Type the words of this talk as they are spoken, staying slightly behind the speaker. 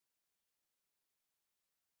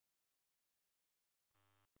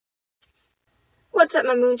What's up,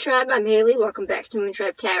 my Moon Tribe? I'm Haley. Welcome back to Moon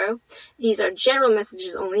Tribe Tarot. These are general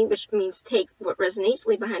messages only, which means take what resonates,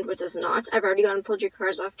 leave behind what does not. I've already gone and pulled your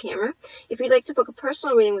cards off camera. If you'd like to book a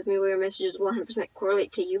personal reading with me where your messages will 100%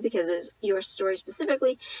 correlate to you because it's your story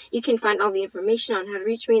specifically, you can find all the information on how to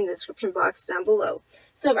reach me in the description box down below.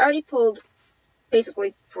 So I've already pulled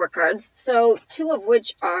basically 4 cards, so 2 of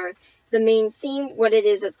which are the main theme, what it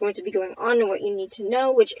is that's going to be going on and what you need to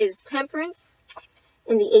know, which is Temperance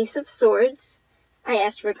and the Ace of Swords. I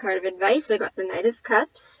asked for a card of advice, I got the Knight of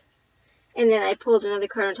Cups, and then I pulled another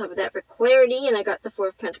card on top of that for clarity, and I got the Four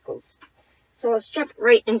of Pentacles. So let's jump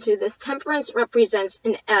right into this. Temperance represents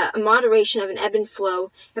a moderation of an ebb and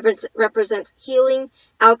flow. It represents healing,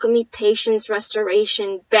 alchemy, patience,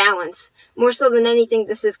 restoration, balance. More so than anything,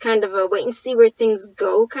 this is kind of a wait and see where things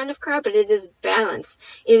go kind of card, but it is balance.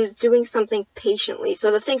 It is doing something patiently.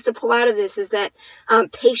 So the things to pull out of this is that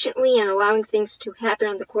patiently and allowing things to happen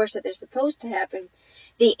on the course that they're supposed to happen.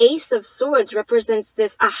 The Ace of Swords represents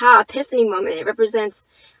this aha, epiphany moment. It represents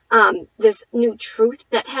this new truth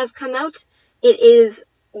that has come out. It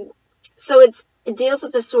deals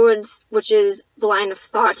with the swords, which is the line of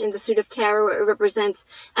thought in the suit of tarot. It represents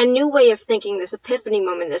a new way of thinking, this epiphany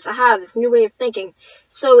moment, this aha, this new way of thinking.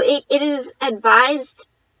 So it is advised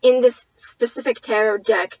in this specific tarot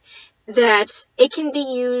deck that it can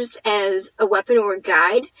be used as a weapon or a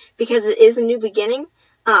guide because it is a new beginning.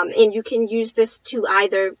 And you can use this to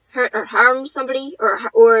either hurt or harm somebody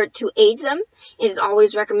or to aid them. It is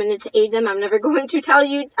always recommended to aid them. I'm never going to tell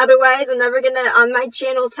you otherwise. I'm never going to, on my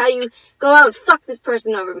channel, tell you, go out and fuck this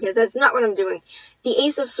person over, because that's not what I'm doing. The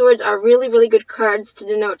Ace of Swords are really, really good cards to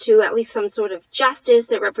denote to at least some sort of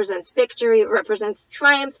justice. It represents victory. It represents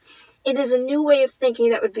triumph. It is a new way of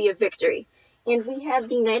thinking that would be a victory. And we have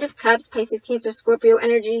the Knight of Cups, Pisces, Cancer, Scorpio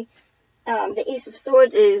energy. The Ace of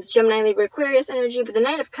Swords is Gemini, Libra, Aquarius energy, but the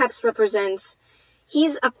Knight of Cups represents,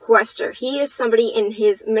 he's a quester. He is somebody in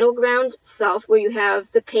his middle ground self, where you have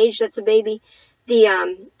the page that's a baby.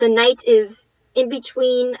 The Knight is in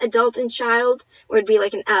between adult and child, where it'd be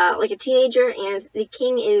like a teenager, and the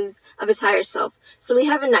King is of his higher self. So we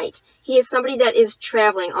have a Knight. He is somebody that is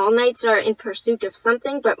traveling. All Knights are in pursuit of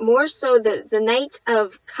something, but more so the Knight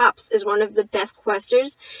of Cups is one of the best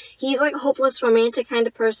questers. He's like a hopeless romantic kind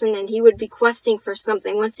of person, and he would be questing for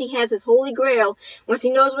something. Once he has his holy grail, once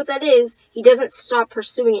he knows what that is, he doesn't stop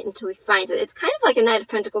pursuing it until he finds it. It's kind of like a Knight of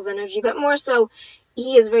Pentacles energy, but more so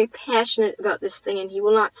he is very passionate about this thing, and he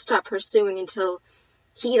will not stop pursuing until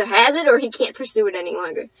he either has it or he can't pursue it any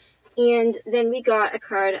longer. And then we got a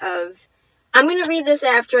card of, I'm going to read this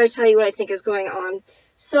after I tell you what I think is going on.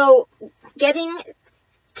 So, getting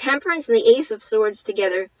Temperance and the Ace of Swords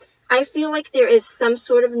together, I feel like there is some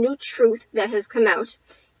sort of new truth that has come out,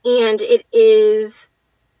 and it is,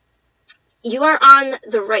 you are on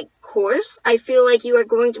the right course. I feel like you are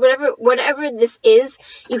going to, whatever this is,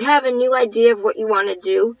 you have a new idea of what you want to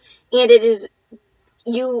do, and it is,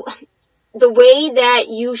 the way that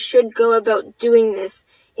you should go about doing this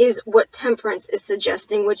is what Temperance is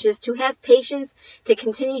suggesting, which is to have patience, to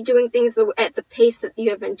continue doing things at the pace that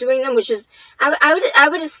you have been doing them, which is, I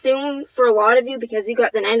would assume for a lot of you, because you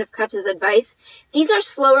got the Nine of Cups as advice, these are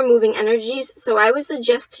slower moving energies, so I would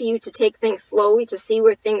suggest to you to take things slowly to see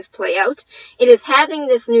where things play out. It is having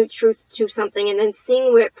this new truth to something and then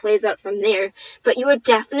seeing where it plays out from there, but you are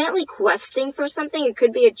definitely questing for something. It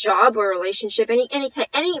could be a job or a relationship, any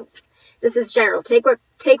this is general. Take what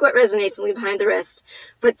resonates and leave behind the rest.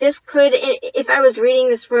 But this could, if I was reading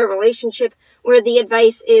this for a relationship where the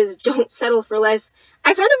advice is don't settle for less,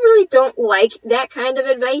 I kind of really don't like that kind of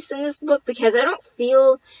advice in this book, because I don't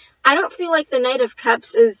feel like the Knight of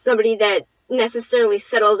Cups is somebody that necessarily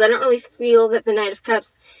settles. I don't really feel that the Knight of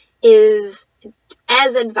Cups is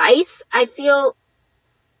as advice. I feel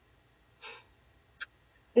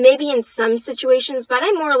maybe in some situations, but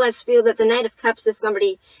I more or less feel that the Knight of Cups is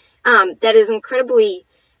somebody that is incredibly,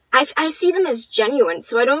 I see them as genuine,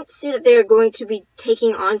 so I don't see that they're going to be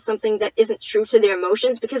taking on something that isn't true to their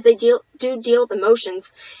emotions, because they do deal with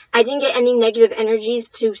emotions. I didn't get any negative energies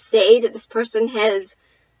to say that this person has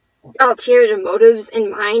ulterior motives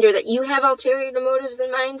in mind, or that you have ulterior motives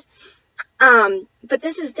in mind, but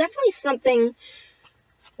this is definitely something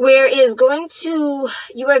where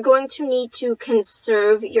you are going to need to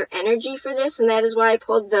conserve your energy for this, and that is why I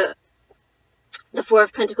pulled the Four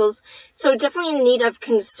of Pentacles. So definitely in need of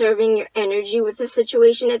conserving your energy with this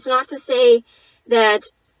situation. It's not to say that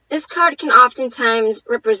this card can oftentimes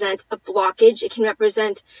represent a blockage. It can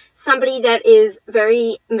represent somebody that is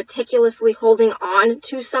very meticulously holding on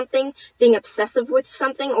to something, being obsessive with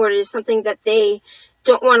something, or it is something that they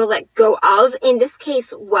don't want to let go of. In this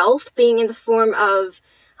case, wealth being in the form of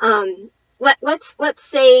let's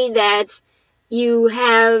say that you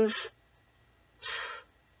have,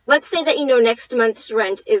 let's say that you know next month's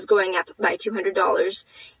rent is going up by $200,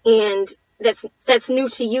 and that's new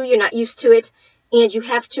to you, you're not used to it, and you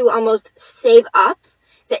have to almost save up.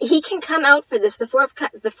 That he can come out for this. The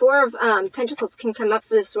four of Pentacles can come up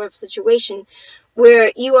for this sort of situation where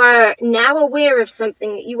you are now aware of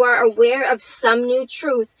something. You are aware of some new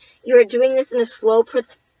truth. You are doing this in a slow,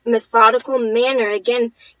 methodical manner.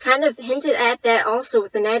 Again, kind of hinted at that also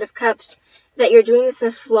with the Knight of Cups, that you're doing this in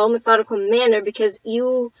a slow, methodical manner because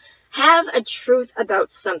you have a truth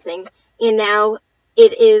about something, and now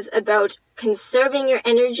it is about conserving your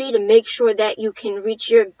energy to make sure that you can reach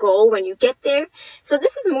your goal when you get there. So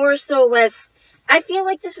this is more so less, I feel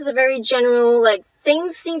like this is a very general, like,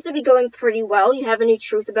 things seem to be going pretty well. You have a new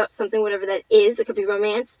truth about something, whatever that is. It could be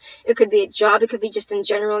romance, it could be a job, it could be just in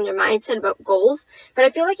general in your mindset about goals. But I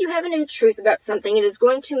feel like you have a new truth about something. It is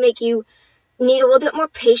going to make you need a little bit more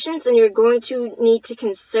patience, and you're going to need to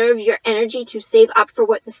conserve your energy to save up for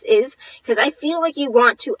what this is, because I feel like you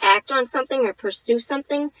want to act on something or pursue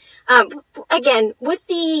something. Again, with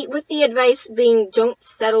the advice being don't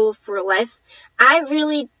settle for less, I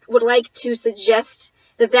really would like to suggest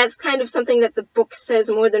that that's kind of something that the book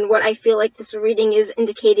says more than what I feel like this reading is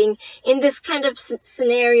indicating. In this kind of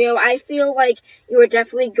scenario, I feel like you are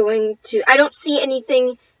definitely going to, I don't see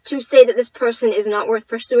anything to say that this person is not worth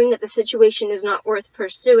pursuing, that the situation is not worth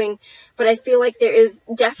pursuing, but I feel like there is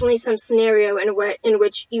definitely some scenario in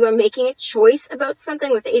which you are making a choice about something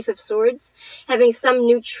with the Ace of Swords, having some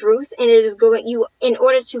new truth, and it is going, you, in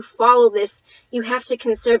order to follow this, you have to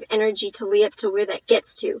conserve energy to lead up to where that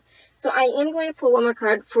gets to. So I am going to pull one more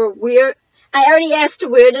card for where, I already asked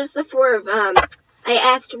where does the I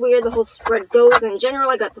asked where the whole spread goes in general.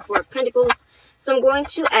 I got the Four of Pentacles, so I'm going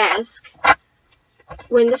to ask,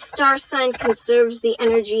 when the star sign conserves the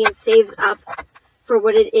energy and saves up for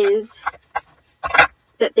what it is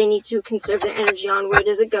that they need to conserve their energy on, where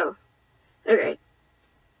does it go? Okay.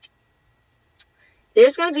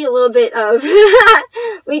 There's going to be a little bit of,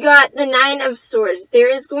 we got the Nine of Swords. There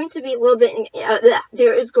is going to be a little bit,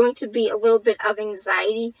 there is going to be a little bit of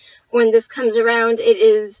anxiety when this comes around. It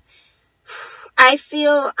is, I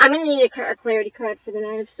feel, I'm going to need a clarity card for the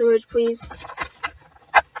Nine of Swords, please.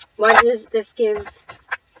 What does this give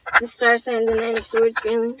the star sign, the Nine of Swords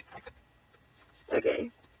feeling?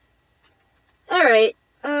 Okay. Alright.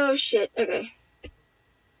 Oh, shit. Okay.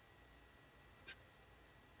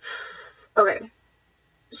 Okay.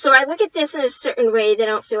 So I look at this in a certain way that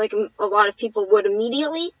I don't feel like a lot of people would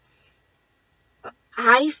immediately.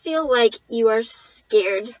 I feel like you are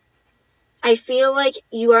scared. I feel like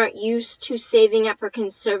you aren't used to saving up or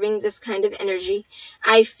conserving this kind of energy.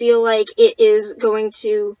 I feel like it is going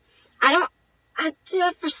to,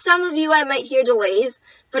 for some of you I might hear delays,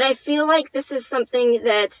 but I feel like this is something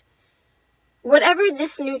that, whatever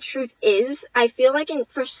this new truth is, I feel like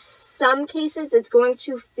for some cases it's going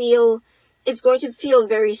to feel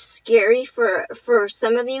very scary for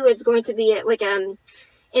some of you. It's going to be like an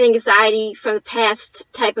anxiety from the past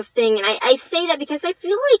type of thing. And I say that because I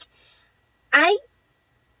feel like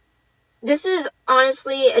this is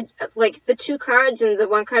honestly, like the two cards and the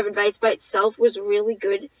one card of advice by itself was really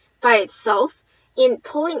good by itself. In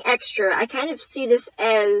pulling extra, I kind of see this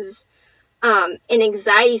as an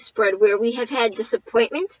anxiety spread where we have had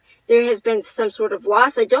disappointment. There has been some sort of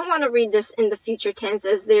loss. I don't want to read this in the future tense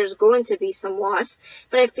as there's going to be some loss,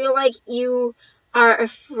 but I feel like you are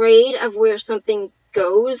afraid of where something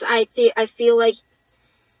goes. I feel like,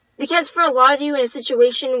 because for a lot of you in a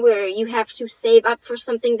situation where you have to save up for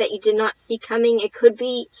something that you did not see coming, it could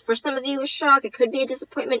be, for some of you, a shock, it could be a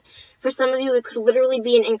disappointment. For some of you, it could literally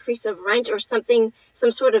be an increase of rent or something,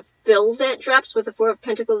 some sort of bill that drops, with the Four of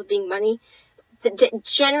Pentacles being money.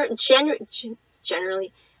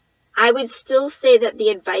 Generally, I would still say that the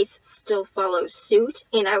advice still follows suit,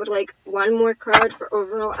 and I would like one more card for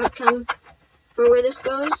overall outcome for where this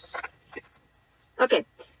goes. Okay.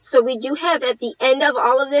 So we do have, at the end of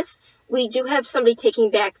all of this, we do have somebody taking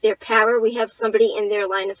back their power. We have somebody in their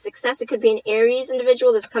line of success. It could be an Aries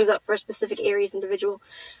individual. This comes up for a specific Aries individual.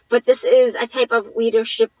 But this is a type of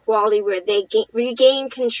leadership quality where they regain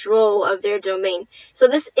control of their domain. So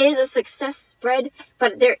this is a success spread,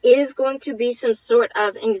 but there is going to be some sort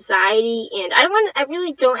of anxiety. And I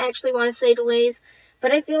really don't actually want to say delays,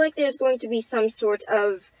 but I feel like there's going to be some sort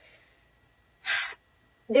of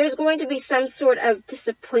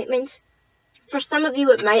disappointment. For some of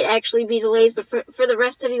you, it might actually be delays, but for the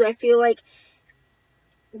rest of you, I feel like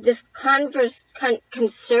this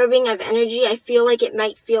conserving of energy, I feel like it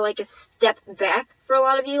might feel like a step back for a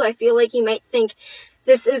lot of you. I feel like you might think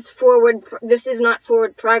This is not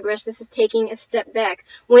forward progress. This is taking a step back.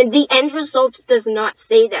 When the end result does not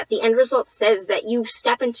say that. The end result says that you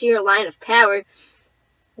step into your line of power.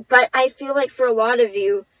 But I feel like for a lot of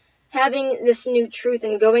you, having this new truth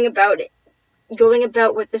and going about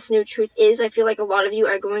what this new truth is, I feel like a lot of you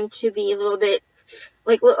are going to be a little bit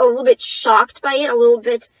shocked by it, a little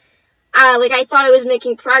bit, like I thought I was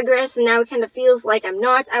making progress and now it kind of feels like I'm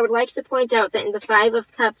not. I would like to point out that in the Five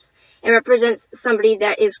of Cups, it represents somebody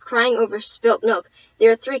that is crying over spilt milk.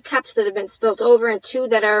 There are 3 cups that have been spilt over and 2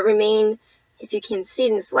 that remain, if you can see it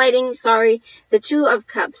in this lighting, sorry. The 2 of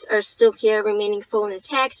Cups are still here, remaining full and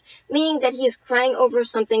intact, meaning that he is crying over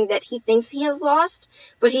something that he thinks he has lost,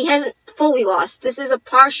 but he hasn't fully lost. This is a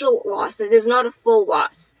partial loss. It is not a full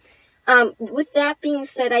loss. With that being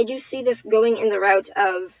said, I do see this going in the route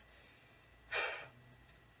of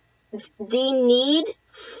the need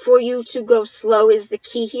for you to go slow is the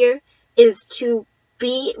key here, is to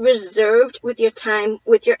be reserved with your time,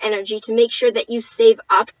 with your energy, to make sure that you save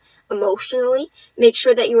up emotionally, make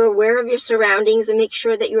sure that you are aware of your surroundings, and make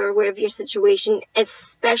sure that you are aware of your situation,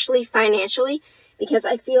 especially financially, because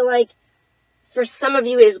I feel like for some of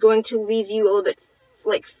you it is going to leave you a little bit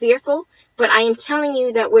fearful, but I am telling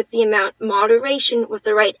you that with the moderation, with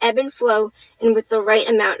the right ebb and flow, and with the right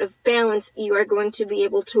amount of balance, you are going to be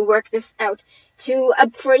able to work this out to a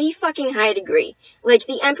pretty fucking high degree. Like,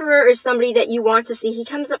 the Emperor is somebody that you want to see. He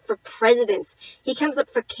comes up for presidents. He comes up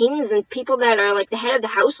for kings and people that are, like, the head of the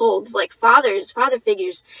households, like father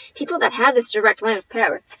figures, people that have this direct line of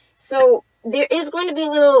power. So, there is going to be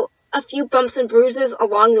a few bumps and bruises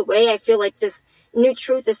along the way. I feel like this new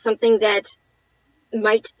truth is something that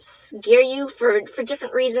might scare you for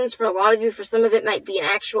different reasons. For a lot of you, for some of it might be an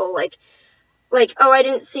actual, like, oh, I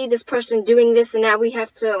didn't see this person doing this, and now I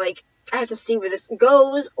have to see where this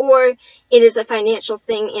goes, or it is a financial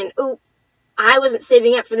thing, and, oh, I wasn't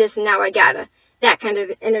saving up for this, and now I gotta, that kind of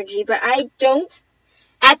energy, but I don't.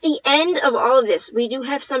 At the end of all of this, we do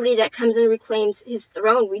have somebody that comes and reclaims his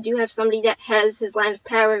throne. We do have somebody that has his line of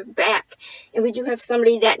power back. And we do have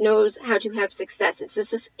somebody that knows how to have success.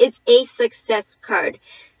 It's a success card.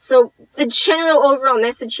 So the general overall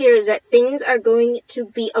message here is that things are going to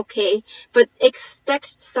be okay, but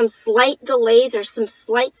expect some slight delays or some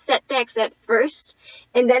slight setbacks at first,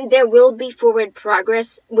 and then there will be forward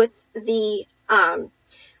progress with the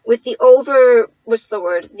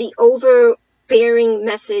overbearing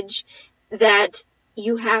message that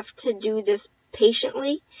you have to do this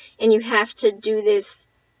patiently and you have to do this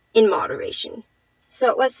in moderation.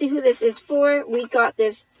 So let's see who this is for. We got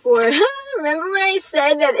this for, remember when I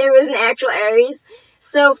said that it was an actual Aries?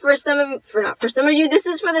 So for some of you, this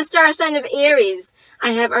is for the star sign of Aries.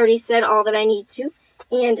 I have already said all that I need to,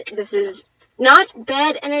 and this is not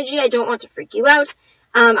bad energy. I don't want to freak you out.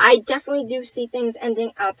 I definitely do see things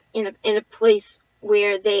ending up in a place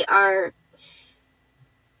where they are.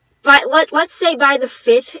 But let's say by the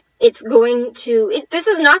 5th, this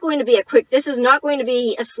is not going to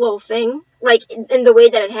be a slow thing, like in the way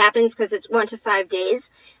that it happens, because it's 1 to 5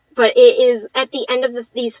 days. But it is at the end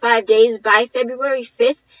of these 5 days, by February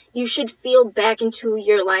 5th, you should feel back into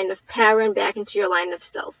your line of power and back into your line of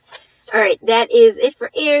self. Alright, that is it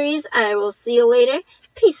for Aries. I will see you later.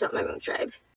 Peace out, my moon tribe.